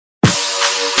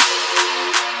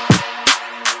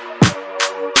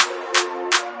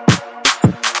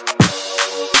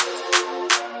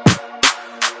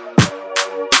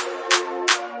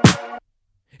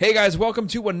Hey guys, welcome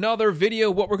to another video.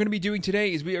 What we're going to be doing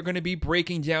today is we are going to be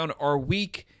breaking down our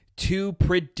Week 2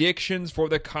 predictions for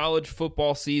the college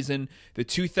football season. The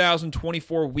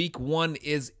 2024 Week 1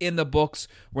 is in the books.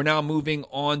 We're now moving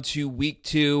on to Week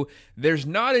 2. There's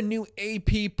not a new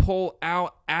AP poll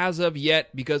out as of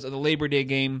yet because of the Labor Day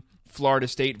game. Florida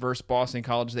State versus Boston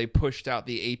College. They pushed out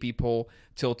the AP poll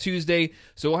till Tuesday,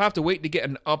 so we'll have to wait to get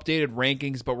an updated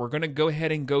rankings, but we're going to go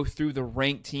ahead and go through the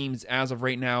ranked teams as of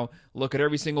right now, look at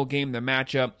every single game, the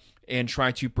matchup, and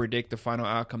try to predict the final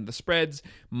outcome, the spreads,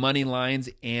 money lines,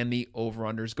 and the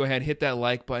over-unders. Go ahead, hit that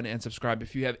like button, and subscribe.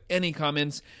 If you have any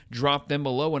comments, drop them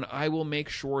below, and I will make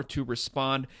sure to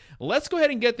respond. Let's go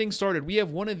ahead and get things started. We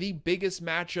have one of the biggest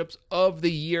matchups of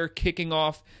the year kicking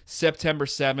off September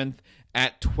 7th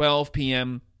at 12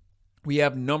 p.m. We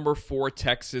have number 4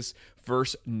 Texas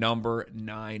versus number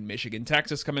 9 Michigan.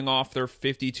 Texas coming off their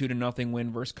 52-0 win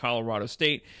versus Colorado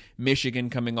State. Michigan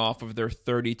coming off of their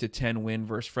 30-10 win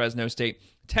versus Fresno State.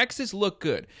 Texas looked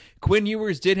good. Quinn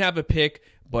Ewers did have a pick,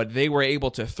 but they were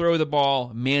able to throw the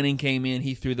ball. Manning came in.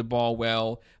 He threw the ball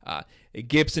well.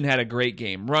 Gibson had a great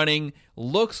game running.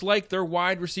 Looks like their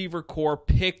wide receiver core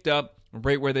picked up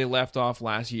right where they left off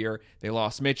last year. They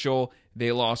lost Mitchell,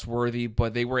 they lost Worthy,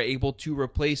 but they were able to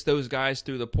replace those guys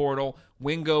through the portal.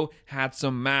 Wingo had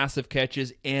some massive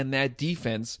catches, and that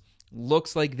defense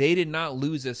looks like they did not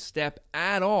lose a step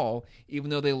at all, even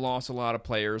though they lost a lot of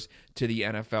players to the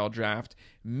NFL draft.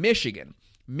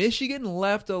 Michigan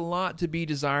left a lot to be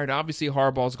desired. Obviously,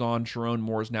 Harbaugh's gone. Sharon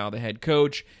Moore's now the head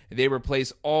coach. They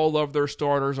replace all of their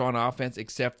starters on offense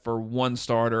except for one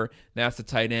starter. That's the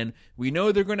tight end. We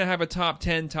know they're going to have a top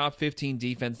 10, top 15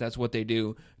 defense. That's what they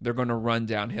do. They're going to run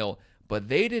downhill. But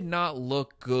they did not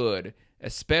look good,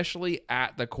 especially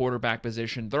at the quarterback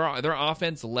position. Their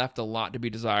offense left a lot to be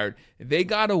desired. They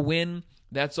got a win.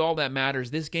 That's all that matters.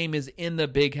 This game is in the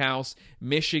big house.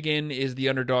 Michigan is the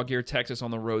underdog here. Texas on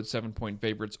the road, 7-point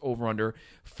favorites, over under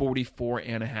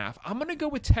 44.5. I'm going to go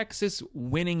with Texas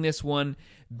winning this one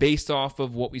based off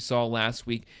of what we saw last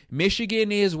week.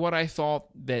 Michigan is what I thought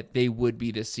that they would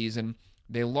be this season.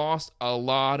 They lost a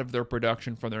lot of their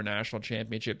production from their national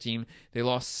championship team. They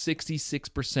lost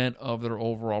 66% of their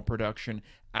overall production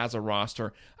as a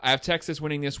roster. I have Texas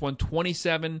winning this one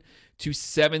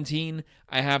 27-17.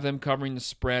 I have them covering the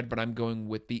spread, but I'm going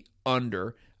with the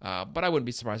under. But I wouldn't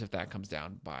be surprised if that comes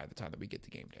down by the time that we get to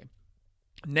game day.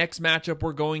 Next matchup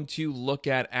we're going to look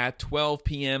at 12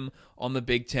 p.m. on the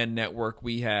Big Ten Network.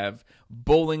 We have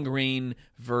Bowling Green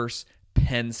versus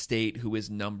Penn State, who is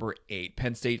number 8.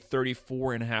 Penn State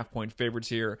 34.5-point favorites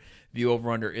here. The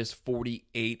over-under is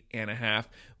 48.5.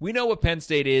 We know what Penn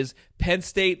State is. Penn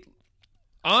State,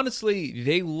 honestly,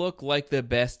 they look like the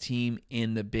best team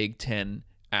in the Big Ten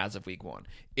as of Week 1.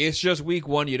 It's just Week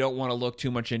 1. You don't want to look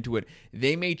too much into it.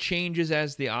 They made changes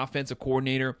as the offensive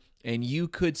coordinator, and you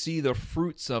could see the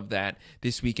fruits of that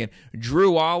this weekend.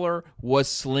 Drew Aller was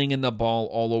slinging the ball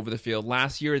all over the field.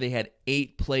 Last year, they had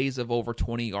 8 plays of over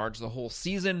 20 yards the whole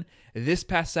season. This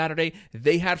past Saturday,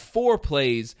 they had 4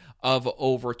 plays of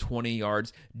over 20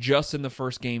 yards just in the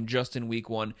first game, just in Week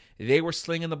 1. They were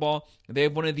slinging the ball. They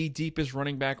have one of the deepest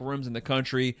running back rooms in the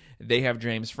country. They have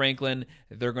James Franklin.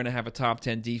 They're going to have a top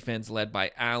 10 defense led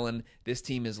by Allen. This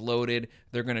team is loaded.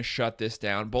 They're going to shut this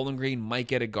down. Bowling Green might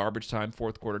get a garbage time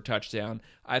fourth quarter touchdown.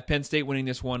 I have Penn State winning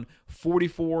this one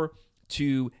 44-10,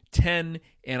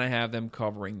 and I have them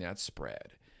covering that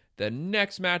spread. The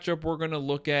next matchup we're going to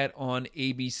look at on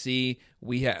ABC,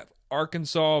 we have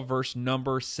Arkansas versus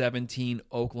number 17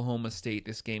 Oklahoma State.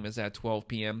 This game is at 12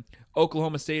 p.m.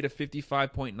 Oklahoma State, a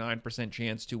 55.9%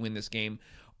 chance to win this game.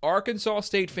 Arkansas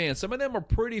State fans, some of them are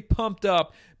pretty pumped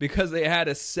up because they had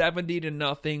a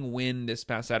 70-0 win this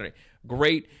past Saturday.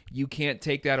 Great, you can't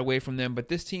take that away from them, but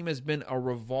this team has been a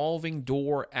revolving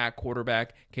door at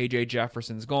quarterback. KJ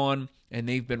Jefferson's gone, and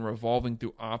they've been revolving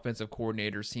through offensive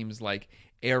coordinators. Seems like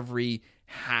every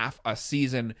half a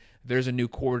season, there's a new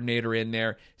coordinator in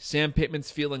there. Sam Pittman's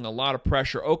feeling a lot of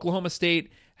pressure. Oklahoma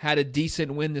State had a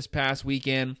decent win this past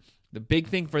weekend. The big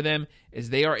thing for them is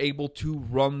they are able to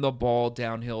run the ball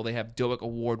downhill. They have Doak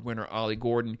Award winner Ollie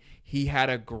Gordon. He had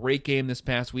a great game this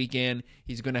past weekend.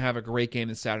 He's going to have a great game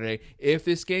this Saturday. If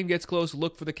this game gets close,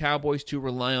 look for the Cowboys to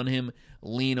rely on him,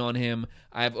 lean on him.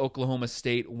 I have Oklahoma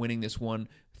State winning this one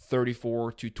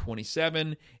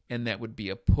 34-27, and that would be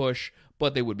a push,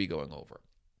 but they would be going over.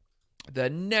 The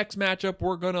next matchup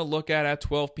we're going to look at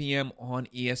 12 p.m. on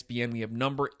ESPN, we have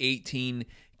number 18,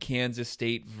 Kansas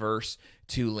State versus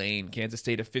Tulane. Kansas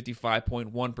State a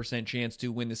 55.1% chance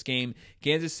to win this game.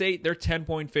 Kansas State, they're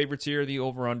 10-point favorites here. The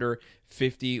over-under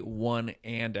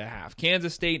 51.5.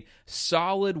 Kansas State,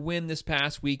 solid win this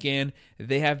past weekend.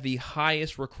 They have the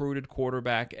highest recruited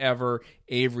quarterback ever,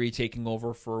 Avery, taking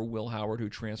over for Will Howard, who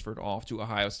transferred off to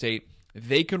Ohio State.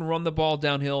 They can run the ball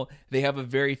downhill. They have a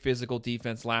very physical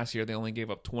defense. Last year, they only gave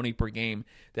up 20 per game.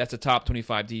 That's a top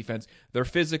 25 defense. They're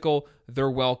physical. They're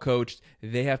well coached.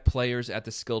 They have players at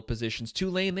the skilled positions.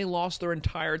 Tulane, they lost their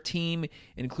entire team,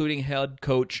 including head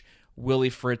coach Willie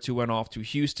Fritz, who went off to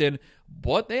Houston.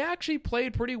 But they actually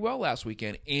played pretty well last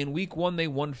weekend. In week 1, they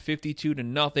won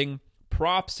 52-0.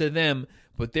 Props to them,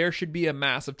 but there should be a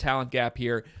massive talent gap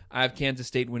here. I have Kansas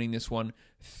State winning this one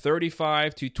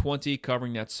 35-20,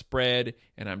 covering that spread,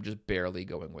 and I'm just barely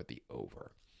going with the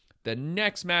over. The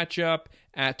next matchup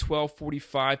at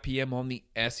 12:45 p.m. on the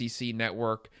SEC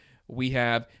Network, we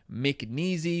have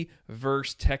McNeese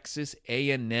versus Texas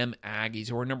A&M Aggies,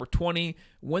 who are number 20.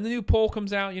 When the new poll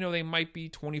comes out, they might be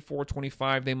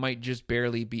 24-25. They might just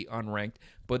barely be unranked,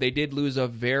 but they did lose a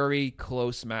very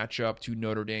close matchup to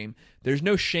Notre Dame. There's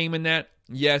no shame in that.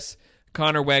 Yes,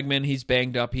 Connor Wegman, he's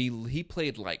banged up. He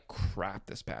played like crap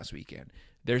this past weekend.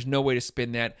 There's no way to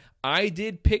spin that. I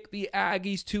did pick the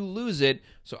Aggies to lose it,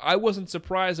 so I wasn't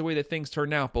surprised the way that things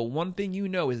turned out. But one thing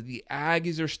is the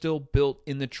Aggies are still built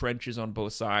in the trenches on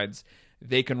both sides.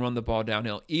 They can run the ball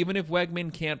downhill. Even if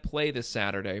Wegman can't play this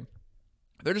Saturday,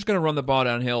 they're just going to run the ball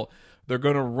downhill. They're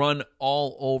going to run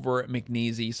all over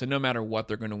McNeese, so no matter what,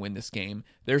 they're going to win this game.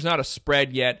 There's not a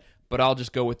spread yet, but I'll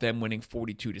just go with them winning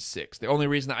 42-6. The only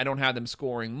reason I don't have them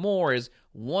scoring more is,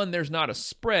 1, there's not a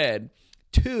spread.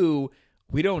 2,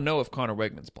 we don't know if Connor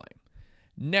Wegman's playing.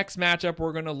 Next matchup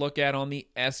we're going to look at on the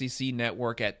SEC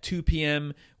Network at 2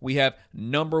 p.m., we have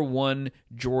number 1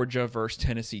 Georgia versus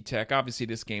Tennessee Tech. Obviously,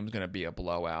 this game's going to be a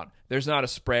blowout. There's not a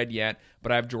spread yet,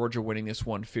 but I have Georgia winning this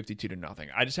one 52-0.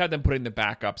 I just had them putting the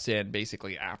backups in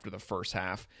basically after the first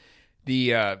half.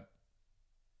 The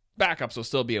backups will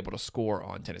still be able to score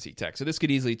on Tennessee Tech, so this could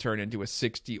easily turn into a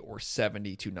 60 or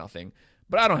 70-0,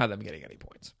 but I don't have them getting any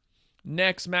points.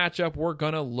 Next matchup we're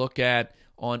going to look at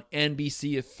on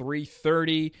NBC at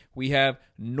 3:30, we have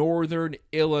Northern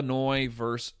Illinois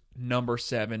versus number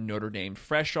 7 Notre Dame.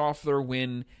 Fresh off their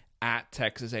win at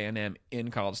Texas A&M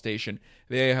in College Station,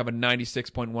 they have a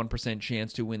 96.1%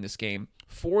 chance to win this game.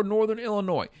 For Northern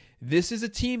Illinois, this is a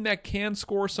team that can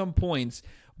score some points,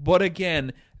 but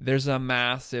again, there's a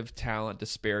massive talent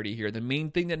disparity here. The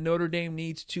main thing that Notre Dame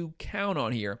needs to count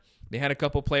on here, they had a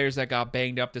couple players that got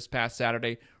banged up this past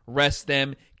Saturday. Rest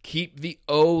them. Keep the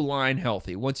O-line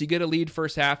healthy. Once you get a lead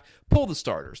first half, pull the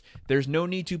starters. There's no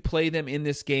need to play them in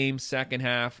this game second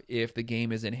half if the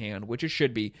game is in hand, which it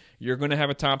should be. You're going to have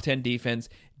a top 10 defense.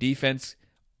 Defense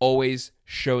always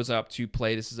shows up to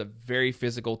play. This is a very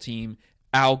physical team.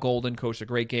 Al Golden coached a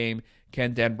great game.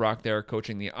 Ken Denbrock there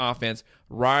coaching the offense.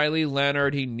 Riley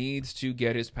Leonard, he needs to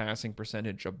get his passing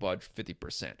percentage above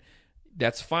 50%.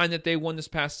 That's fine that they won this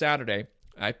past Saturday.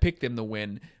 I picked him to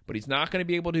win, but he's not going to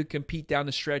be able to compete down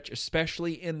the stretch,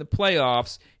 especially in the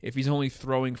playoffs, if he's only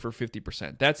throwing for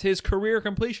 50%. That's his career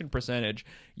completion percentage.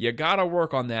 You got to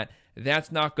work on that.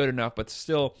 That's not good enough, but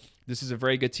still, this is a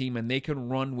very good team, and they can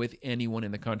run with anyone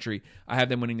in the country. I have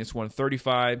them winning this one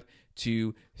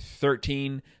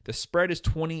 35-13. The spread is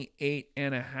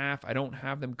 28.5. I don't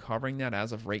have them covering that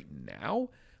as of right now,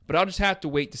 but I'll just have to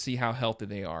wait to see how healthy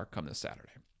they are come this Saturday.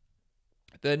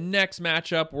 The next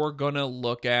matchup we're going to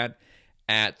look at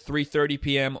 3:30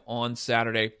 p.m. on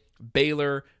Saturday,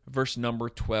 Baylor versus number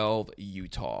 12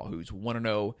 Utah, who's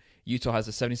 1-0. Utah has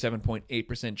a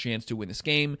 77.8% chance to win this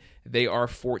game. They are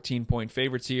 14-point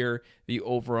favorites here. The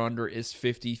over-under is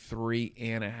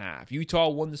 53.5. Utah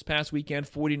won this past weekend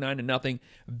 49-0.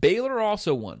 Baylor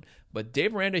also won. But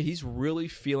Dave Aranda, he's really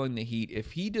feeling the heat.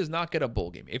 If he does not get a bowl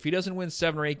game, if he doesn't win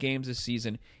 7 or 8 games this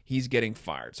season, he's getting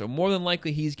fired. So more than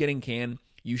likely, he's getting canned.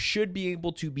 You should be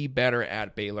able to be better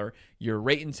at Baylor. You're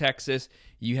right in Texas.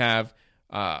 You have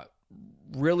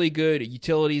really good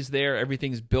utilities there.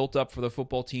 Everything's built up for the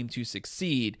football team to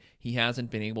succeed. He hasn't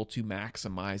been able to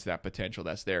maximize that potential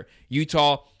that's there.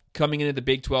 Utah, coming into the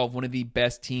Big 12, one of the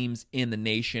best teams in the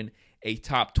nation, a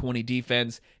top 20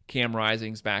 defense. Cam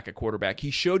Rising's back at quarterback. He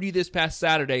showed you this past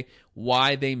Saturday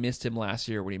why they missed him last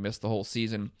year when he missed the whole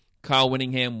season. Kyle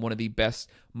Whittingham, one of the best,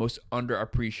 most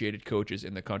underappreciated coaches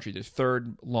in the country, the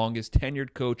third longest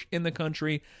tenured coach in the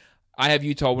country. I have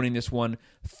Utah winning this one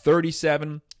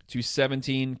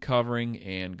 37-17, covering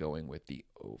and going with the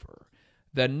over.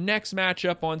 The next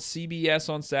matchup on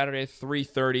CBS on Saturday at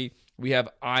 3:30, we have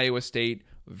Iowa State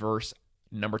versus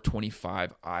number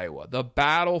 25 Iowa. The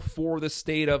battle for the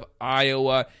state of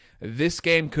Iowa. This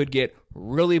game could get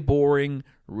really boring,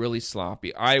 really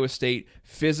sloppy. Iowa State,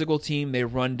 physical team. They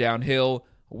run downhill.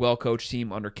 Well-coached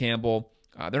team under Campbell.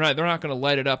 They're not going to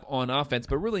light it up on offense,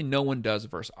 but really no one does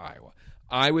versus Iowa.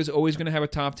 Iowa's always going to have a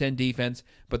top 10 defense,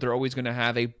 but they're always going to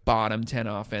have a bottom 10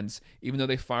 offense. Even though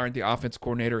they fired the offense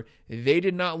coordinator, they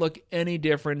did not look any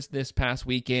difference this past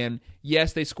weekend.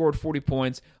 Yes, they scored 40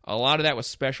 points. A lot of that was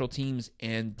special teams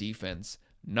and defense,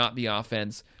 not the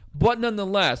offense. But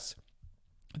nonetheless,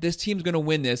 this team's going to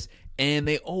win this, and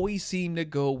they always seem to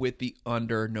go with the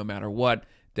under no matter what.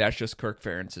 That's just Kirk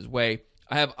Ferentz's way.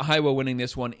 I have Iowa winning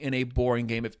this one in a boring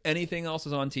game. If anything else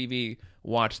is on TV,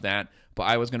 watch that. But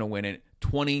Iowa's going to win it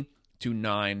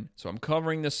 20-9. So I'm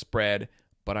covering the spread,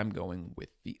 but I'm going with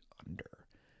the under.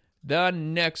 The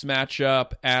next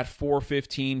matchup at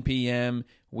 4:15 p.m.,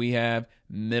 we have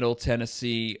Middle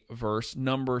Tennessee versus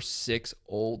number 6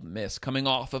 Ole Miss, coming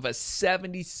off of a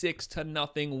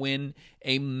 76-0 win,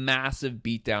 a massive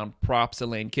beatdown. Props to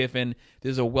Lane Kiffin.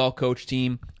 This is a well-coached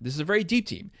team. This is a very deep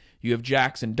team. You have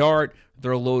Jackson Dart.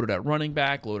 They're loaded at running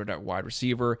back, loaded at wide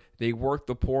receiver. They worked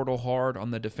the portal hard on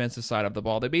the defensive side of the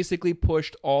ball. They basically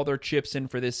pushed all their chips in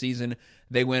for this season.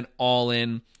 They went all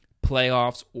in,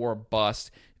 playoffs or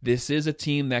bust. This is a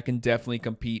team that can definitely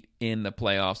compete in the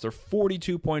playoffs. They're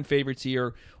 42-point favorites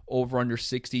here, over under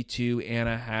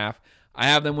 62.5. I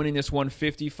have them winning this one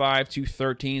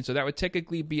 55-13, so that would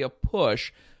technically be a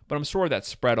push, but I'm sure that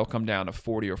spread will come down to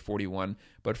 40 or 41.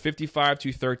 But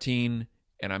 55-13,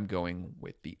 and I'm going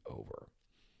with the over.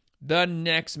 The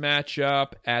next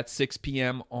matchup at 6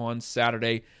 p.m. on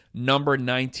Saturday, number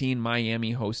 19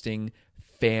 Miami hosting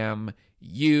FAMU.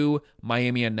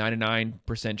 Miami a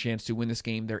 99% chance to win this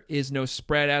game. There is no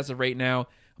spread as of right now.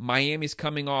 Miami's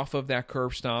coming off of that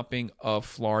curb stomping of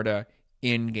Florida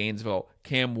in Gainesville.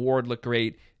 Cam Ward looked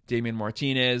great. Damian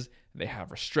Martinez. They have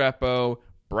Restrepo,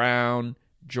 Brown,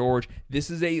 George.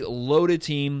 This is a loaded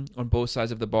team on both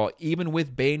sides of the ball. Even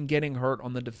with Bain getting hurt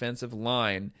on the defensive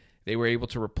line, they were able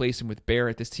to replace him with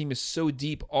Barrett. This team is so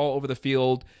deep all over the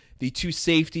field. The two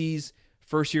safeties,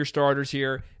 first-year starters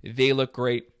here, they look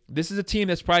great. This is a team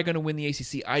that's probably going to win the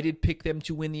ACC. I did pick them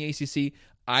to win the ACC.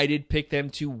 I did pick them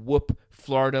to whoop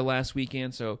Florida last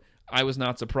weekend, so I was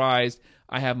not surprised.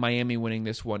 I have Miami winning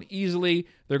this one easily.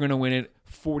 They're going to win it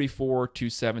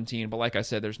 44-17, but like I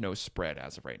said, there's no spread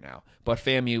as of right now. But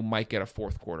FAMU might get a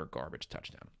fourth quarter garbage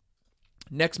touchdown.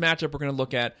 Next matchup we're going to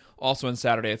look at, also on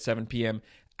Saturday at 7 p.m.,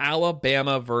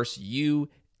 Alabama versus USF.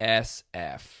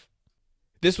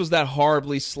 This was that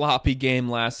horribly sloppy game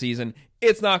last season.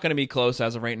 It's not going to be close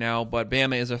as of right now, but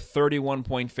Bama is a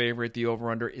 31-point favorite. The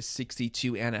over-under is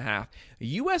 62.5.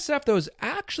 USF, though, is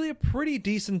actually a pretty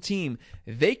decent team.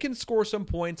 They can score some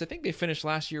points. I think they finished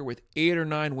last year with 8 or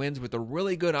 9 wins with a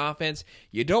really good offense.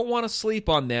 You don't want to sleep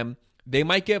on them. They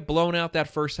might get blown out that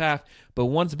first half, but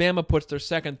once Bama puts their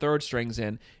second, third strings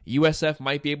in, USF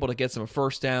might be able to get some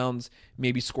first downs,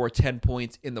 maybe score 10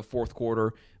 points in the fourth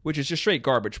quarter, which is just straight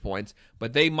garbage points,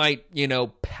 but they might,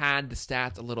 pad the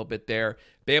stats a little bit there.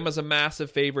 Bama's a massive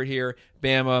favorite here.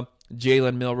 Bama,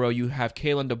 Jalen Milroe, you have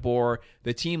Kalen DeBoer.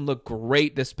 The team looked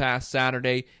great this past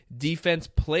Saturday. Defense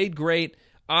played great.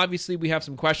 Obviously, we have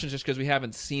some questions just because we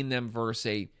haven't seen them versus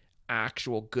a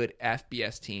actual good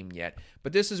FBS team yet.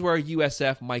 But this is where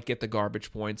USF might get the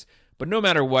garbage points. But no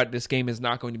matter what, this game is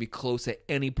not going to be close at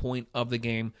any point of the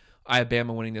game. I have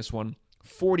Bama winning this one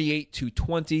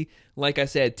 48-20. Like I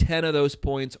said, 10 of those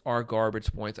points are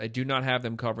garbage points. I do not have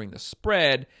them covering the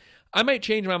spread. I might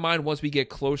change my mind once we get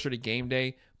closer to game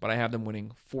day, but I have them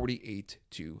winning 48-20.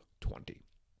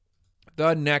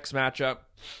 The next matchup,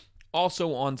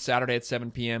 also on Saturday at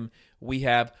 7 p.m., we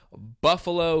have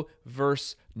Buffalo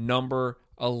versus number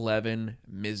 11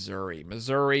 Missouri.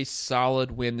 Missouri,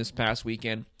 solid win this past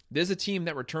weekend. This is a team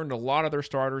that returned a lot of their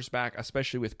starters back,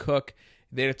 especially with Cook.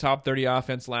 They had a top 30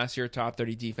 offense last year, top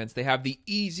 30 defense. They have the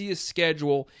easiest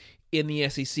schedule in the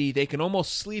SEC. They can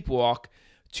almost sleepwalk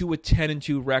to a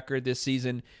 10-2 record this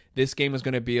season. This game is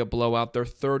going to be a blowout. They're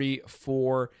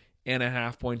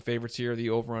 34.5-point favorites here. The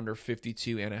over-under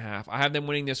 52.5. I have them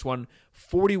winning this one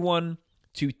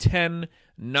 41-10,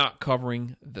 not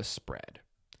covering the spread.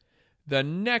 The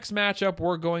next matchup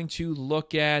we're going to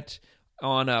look at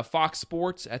on Fox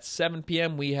Sports at 7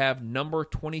 p.m., we have number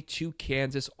 22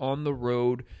 Kansas on the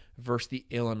road versus the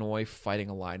Illinois Fighting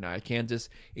Illini. Kansas,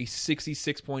 a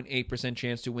 66.8%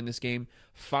 chance to win this game.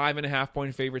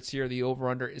 5.5-point favorites here. The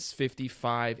over-under is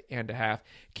 55.5.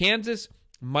 Kansas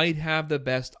might have the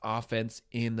best offense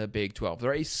in the Big 12.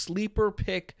 They're a sleeper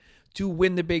pick to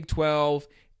win the Big 12,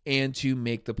 and to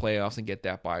make the playoffs and get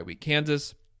that bye week.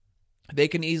 Kansas, they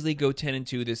can easily go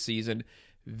 10-2 this season.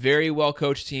 Very well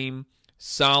coached team,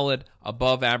 solid,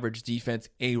 above average defense,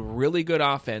 a really good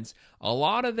offense. A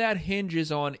lot of that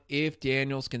hinges on if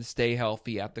Daniels can stay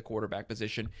healthy at the quarterback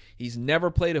position. He's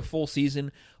never played a full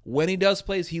season. When he does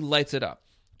plays, he lights it up.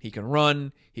 He can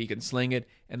run, he can sling it,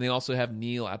 and they also have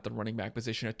Neal at the running back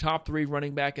position, a top 3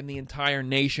 running back in the entire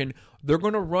nation. They're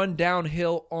going to run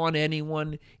downhill on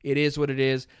anyone. It is what it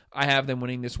is. I have them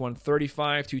winning this one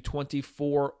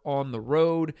 35-24 on the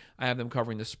road. I have them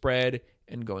covering the spread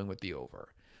and going with the over.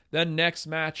 The next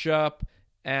matchup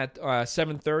at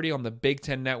 7:30 on the Big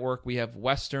Ten Network, we have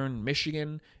Western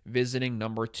Michigan visiting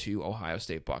number 2 Ohio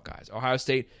State Buckeyes. Ohio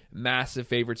State, massive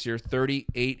favorites here,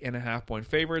 38.5-point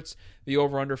favorites. The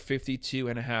over-under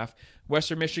 52.5.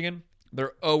 Western Michigan,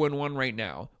 they're 0-1 right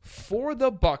now. For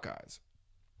the Buckeyes,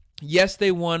 yes,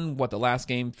 they won, the last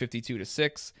game,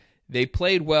 52-6. They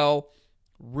played well.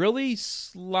 Really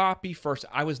sloppy first.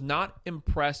 I was not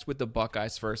impressed with the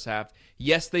Buckeyes first half.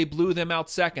 Yes, they blew them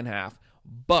out second half,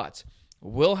 but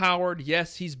Will Howard,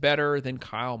 yes, he's better than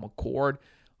Kyle McCord,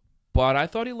 but I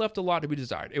thought he left a lot to be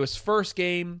desired. It was first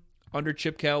game under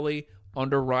Chip Kelly,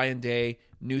 under Ryan Day,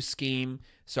 new scheme,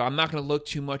 so I'm not going to look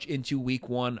too much into week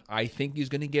 1. I think he's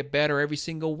going to get better every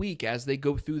single week as they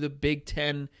go through the Big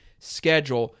Ten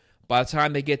schedule. By the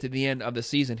time they get to the end of the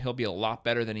season, he'll be a lot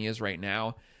better than he is right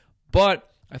now.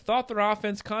 But I thought their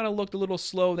offense kind of looked a little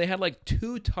slow. They had like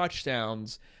 2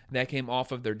 touchdowns that came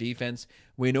off of their defense.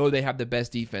 We know they have the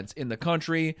best defense in the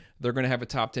country. They're going to have a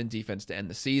top 10 defense to end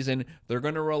the season. They're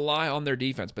going to rely on their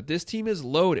defense. But this team is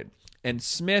loaded, and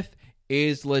Smith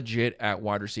is legit at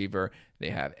wide receiver.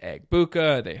 They have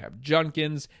Egbuka, they have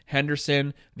Junkins,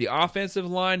 Henderson. The offensive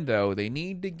line, though, they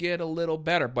need to get a little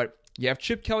better. But you have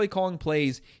Chip Kelly calling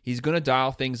plays. He's going to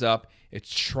dial things up.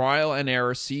 It's trial and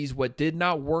error. Sees what did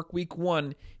not work week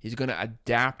 1. He's going to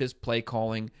adapt his play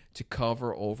calling to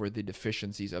cover over the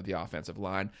deficiencies of the offensive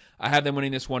line. I have them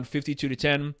winning this one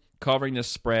 52-10, covering the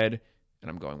spread, and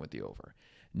I'm going with the over.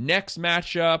 Next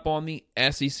matchup on the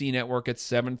SEC Network at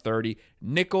 7:30,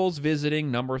 Nichols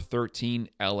visiting number 13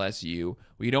 LSU.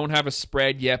 We don't have a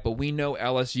spread yet, but we know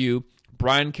LSU.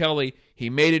 Brian Kelly, he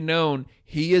made it known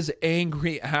he is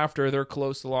angry after their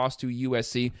close loss to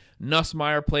USC.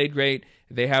 Nussmeier played great.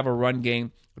 They have a run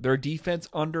game. Their defense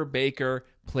under Baker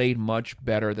played much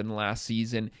better than last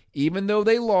season. Even though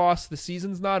they lost, the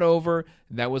season's not over.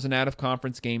 That was an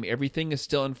out-of-conference game. Everything is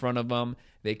still in front of them.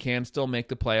 They can still make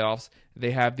the playoffs.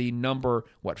 They have the number,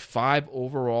 5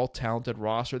 overall talented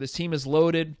roster. This team is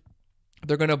loaded.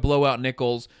 They're going to blow out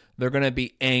Nichols. They're going to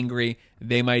be angry.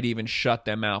 They might even shut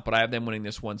them out. But I have them winning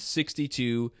this one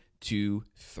 62-3.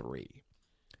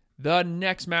 The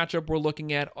next matchup we're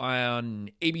looking at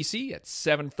on ABC at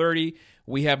 7:30,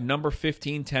 we have number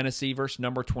 15 Tennessee versus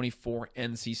number 24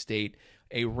 NC State.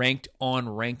 A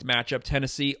ranked-on-ranked matchup.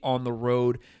 Tennessee on the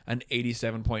road, an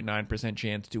 87.9%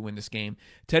 chance to win this game.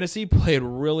 Tennessee played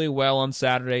really well on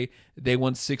Saturday. They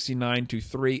won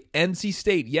 69-3. NC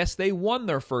State, yes, they won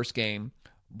their first game,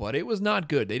 but it was not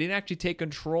good. They didn't actually take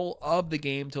control of the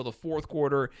game till the fourth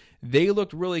quarter. They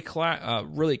looked really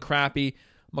crappy.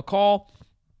 McCall,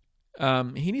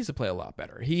 he needs to play a lot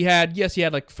better. He had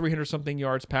like 300-something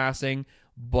yards passing,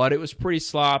 but it was pretty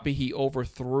sloppy. He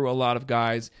overthrew a lot of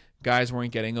guys. Guys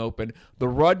weren't getting open. The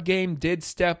run game did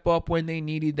step up when they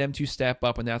needed them to step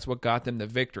up, and that's what got them the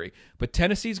victory. But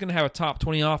Tennessee's going to have a top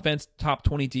 20 offense, top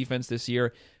 20 defense this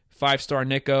year. 5-star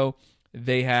Nico.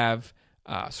 They have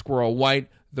Squirrel White.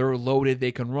 They're loaded.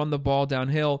 They can run the ball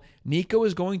downhill. Nico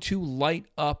is going to light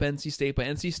up NC State, but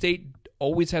NC State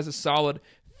always has a solid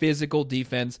physical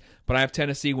defense. But I have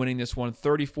Tennessee winning this one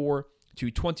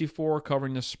 34-24,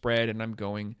 covering the spread, and I'm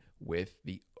going with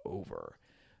the over.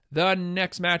 The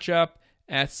next matchup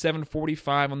at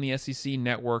 7:45 on the SEC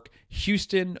Network,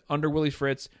 Houston under Willie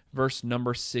Fritz versus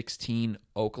number 16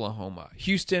 Oklahoma.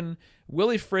 Houston,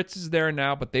 Willie Fritz is there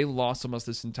now, but they lost almost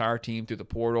this entire team through the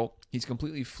portal. He's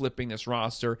completely flipping this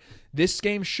roster. This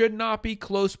game should not be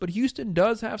close, but Houston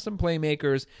does have some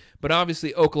playmakers. But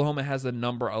obviously Oklahoma has the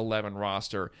number 11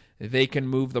 roster. They can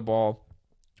move the ball.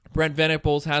 Brent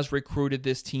Venables has recruited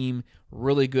this team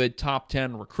really good, top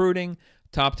 10 recruiting.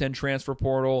 Top 10 transfer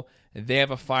portal. They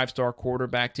have a 5-star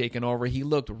quarterback taking over. He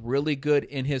looked really good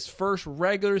in his first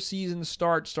regular season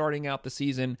starting out the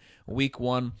season, week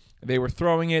 1. They were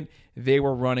throwing it. They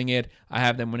were running it. I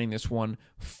have them winning this one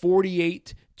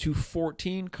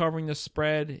 48-14, covering the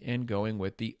spread and going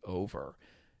with the over.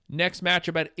 Next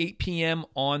matchup at 8 p.m.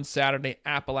 on Saturday,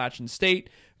 Appalachian State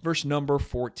versus number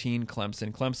 14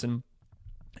 Clemson. Clemson,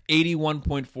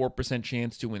 81.4%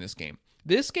 chance to win this game.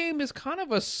 This game is kind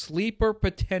of a sleeper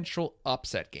potential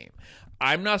upset game.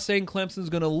 I'm not saying Clemson's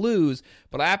going to lose,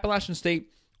 but Appalachian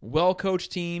State,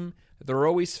 well-coached team. They're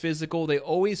always physical. They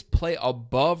always play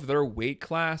above their weight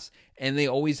class, and they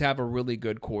always have a really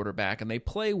good quarterback, and they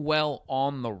play well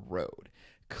on the road.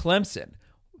 Clemson,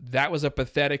 that was a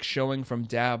pathetic showing from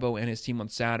Dabo and his team on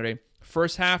Saturday.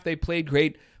 First half, they played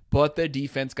great, but the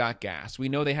defense got gassed. We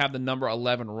know they have the number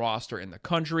 11 roster in the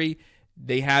country.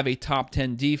 They have a top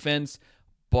 10 defense,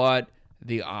 but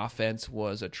the offense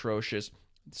was atrocious.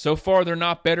 So far, they're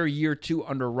not better year 2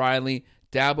 under Riley.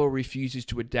 Dabo refuses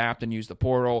to adapt and use the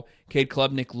portal. Cade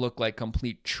Klubnik looked like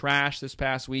complete trash this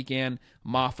past weekend.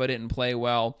 Moffa didn't play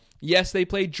well. Yes, they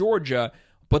played Georgia,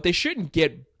 but they shouldn't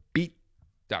get beat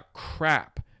the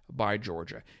crap by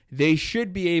Georgia. They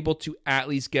should be able to at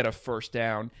least get a first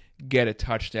down, get a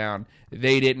touchdown.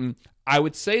 They didn't. I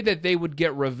would say that they would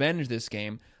get revenge this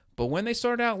game, but when they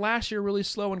started out last year really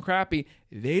slow and crappy,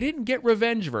 they didn't get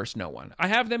revenge versus no one. I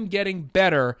have them getting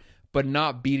better, but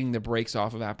not beating the brakes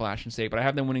off of Appalachian State. But I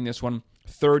have them winning this one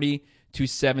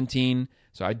 30-17.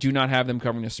 So I do not have them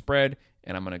covering the spread,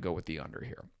 and I'm going to go with the under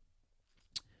here.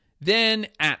 Then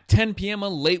at 10 p.m., a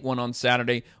late one on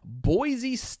Saturday,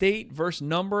 Boise State versus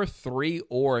number 3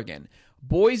 Oregon.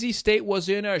 Boise State was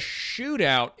in a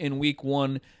shootout in week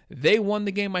 1. They won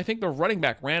the game. I think the running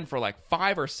back ran for like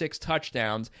 5 or 6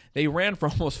 touchdowns. They ran for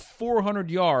almost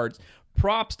 400 yards.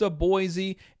 Props to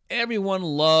Boise. Everyone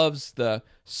loves the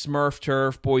Smurf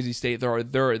turf, Boise State.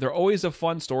 They're always a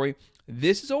fun story.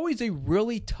 This is always a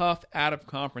really tough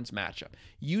out-of-conference matchup.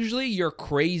 Usually you're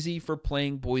crazy for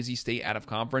playing Boise State out of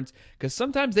conference because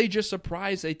sometimes they just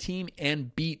surprise a team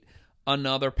and beat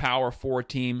another Power 4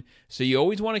 team. So you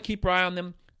always want to keep your eye on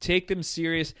them, take them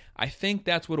serious. I think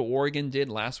that's what Oregon did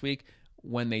last week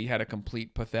when they had a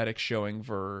complete pathetic showing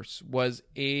versus, was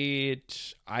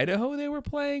it Idaho they were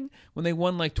playing? When they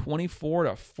won like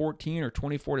 24-14 or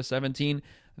 24-17.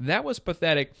 That was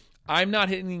pathetic. I'm not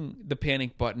hitting the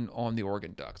panic button on the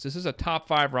Oregon Ducks. This is a top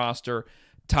 5 roster,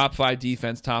 top 5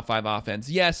 defense, top 5 offense.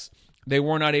 Yes, they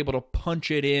were not able to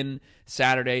punch it in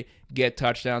Saturday, get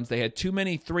touchdowns. They had too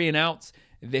many 3-and-outs.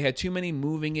 They had too many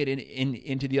moving it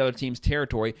into the other team's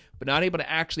territory, but not able to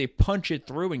actually punch it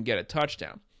through and get a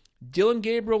touchdown. Dylan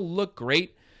Gabriel looked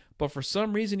great, but for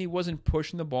some reason he wasn't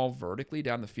pushing the ball vertically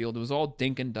down the field. It was all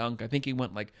dink and dunk. I think he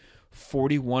went like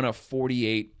 41 of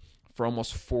 48 for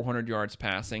almost 400 yards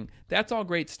passing. That's all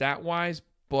great stat-wise,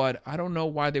 but I don't know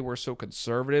why they were so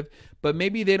conservative, but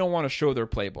maybe they don't want to show their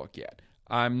playbook yet.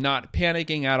 I'm not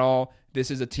panicking at all.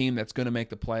 This is a team that's going to make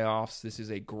the playoffs. This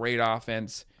is a great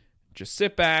offense. Just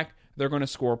sit back. They're going to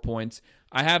score points.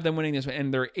 I have them winning this one,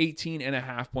 and they're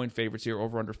 18.5-point favorites here,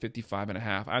 over under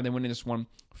 55.5. I have them winning this one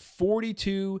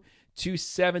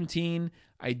 42-17.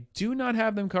 I do not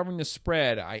have them covering the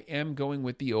spread. I am going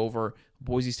with the over.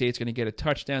 Boise State's going to get a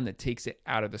touchdown that takes it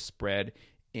out of the spread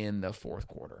in the fourth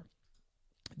quarter.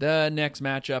 The next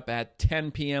matchup at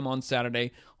 10 p.m. on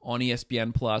Saturday on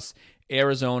ESPN+,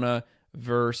 Arizona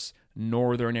versus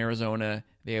Northern Arizona.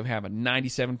 They have a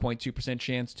 97.2%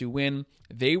 chance to win.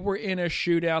 They were in a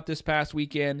shootout this past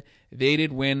weekend. They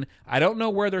did win. I don't know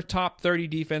where their top 30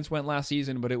 defense went last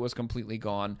season, but it was completely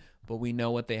gone. But we know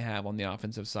what they have on the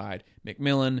offensive side.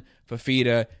 McMillan,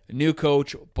 Fafita, new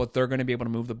coach, but they're going to be able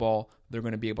to move the ball. They're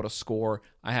going to be able to score.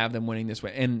 I have them winning this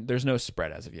one. And there's no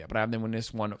spread as of yet, but I have them winning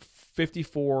this one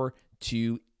 54-18.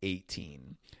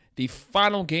 The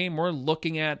final game we're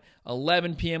looking at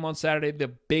 11 p.m. on Saturday, the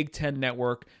Big Ten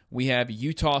Network. We have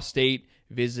Utah State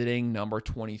visiting number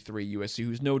 23 USC,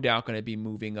 who's no doubt going to be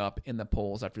moving up in the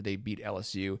polls after they beat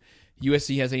LSU.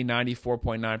 USC has a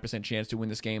 94.9% chance to win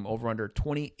this game, over under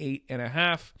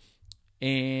 28.5.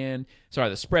 And,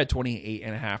 the spread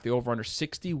 28.5. The over under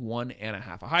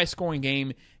 61.5. A high scoring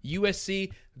game.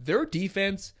 USC, their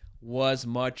defense was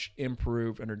much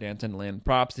improved under Danton Lynn.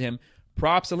 Props to him.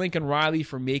 Props to Lincoln Riley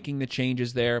for making the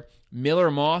changes there.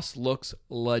 Miller Moss looks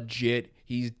legit.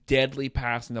 He's deadly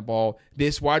passing the ball.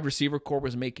 This wide receiver corps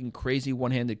was making crazy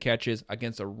one-handed catches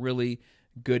against a really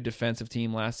good defensive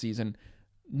team last season.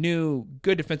 New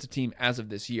good defensive team as of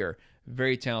this year.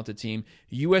 Very talented team.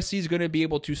 USC is going to be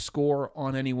able to score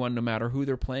on anyone no matter who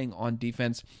they're playing on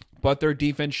defense, but their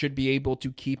defense should be able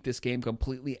to keep this game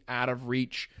completely out of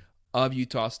reach of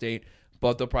Utah State,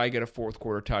 but they'll probably get a fourth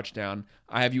quarter touchdown.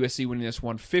 I have USC winning this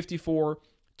one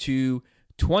 54-20.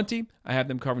 I have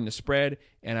them covering the spread,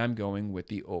 and I'm going with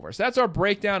the over. So that's our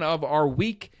breakdown of our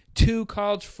Week 2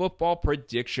 college football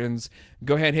predictions.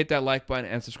 Go ahead, hit that like button,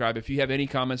 and subscribe. If you have any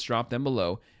comments, drop them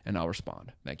below, and I'll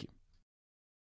respond. Thank you.